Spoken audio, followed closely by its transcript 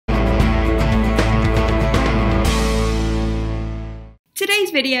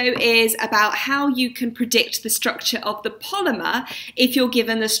Today's video is about how you can predict the structure of the polymer if you're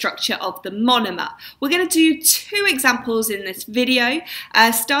given the structure of the monomer. We're going to do two examples in this video,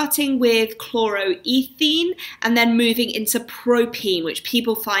 starting with chloroethene and then moving into propene, which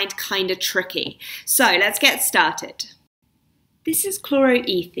people find kind of tricky. So let's get started. This is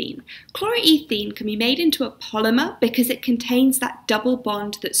chloroethene. Chloroethene can be made into a polymer because it contains that double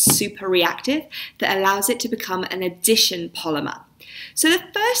bond that's super reactive that allows it to become an addition polymer. So the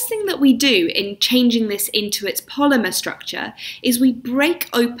first thing that we do in changing this into its polymer structure is we break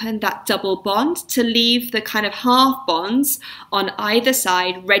open that double bond to leave the kind of half bonds on either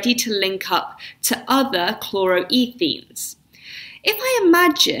side ready to link up to other chloroethenes. If I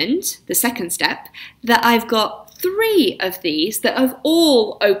imagined, the second step, that I've got 3 of these that have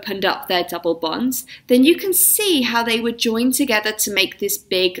all opened up their double bonds, then you can see how they would join together to make this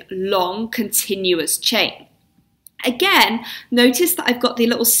big, long, continuous chain. Again, notice that I've got the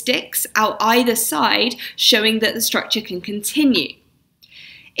little sticks out either side showing that the structure can continue.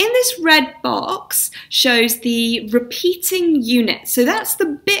 In this red box shows the repeating unit. So that's the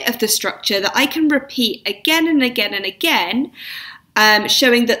bit of the structure that I can repeat again and again and again,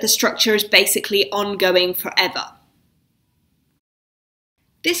 showing that the structure is basically ongoing forever.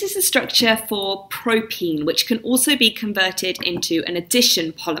 This is the structure for propene, which can also be converted into an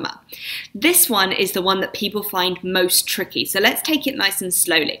addition polymer. This one is the one that people find most tricky, so let's take it nice and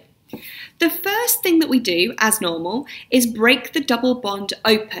slowly. The first thing that we do, as normal, is break the double bond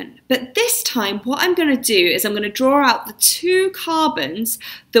open. But this time, what I'm going to do is I'm going to draw out the 2 carbons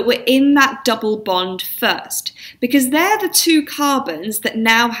that were in that double bond first, because they're the 2 carbons that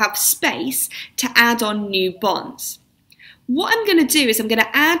now have space to add on new bonds. What I'm going to do is I'm going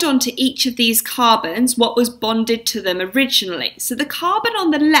to add on to each of these carbons what was bonded to them originally. So the carbon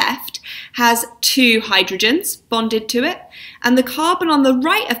on the left has 2 hydrogens bonded to it, and the carbon on the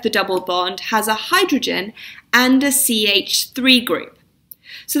right of the double bond has a hydrogen and a CH3 group.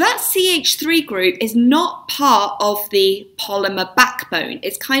 So that CH3 group is not part of the polymer backbone.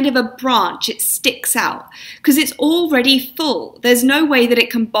 It's kind of a branch, it sticks out because it's already full. There's no way that it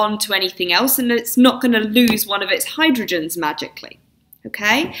can bond to anything else and it's not going to lose one of its hydrogens magically.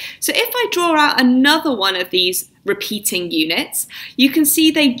 Okay, so if I draw out another one of these repeating units, you can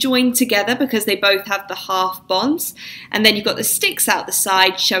see they join together because they both have the half bonds, and then you've got the sticks out the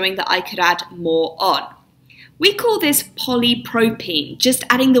side showing that I could add more on. We call this polypropene, just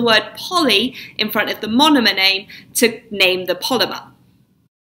adding the word poly in front of the monomer name to name the polymer.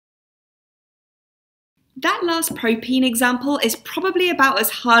 That last propene example is probably about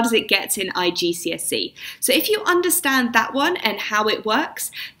as hard as it gets in GCSE. So if you understand that one and how it works,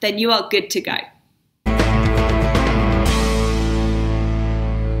 then you are good to go.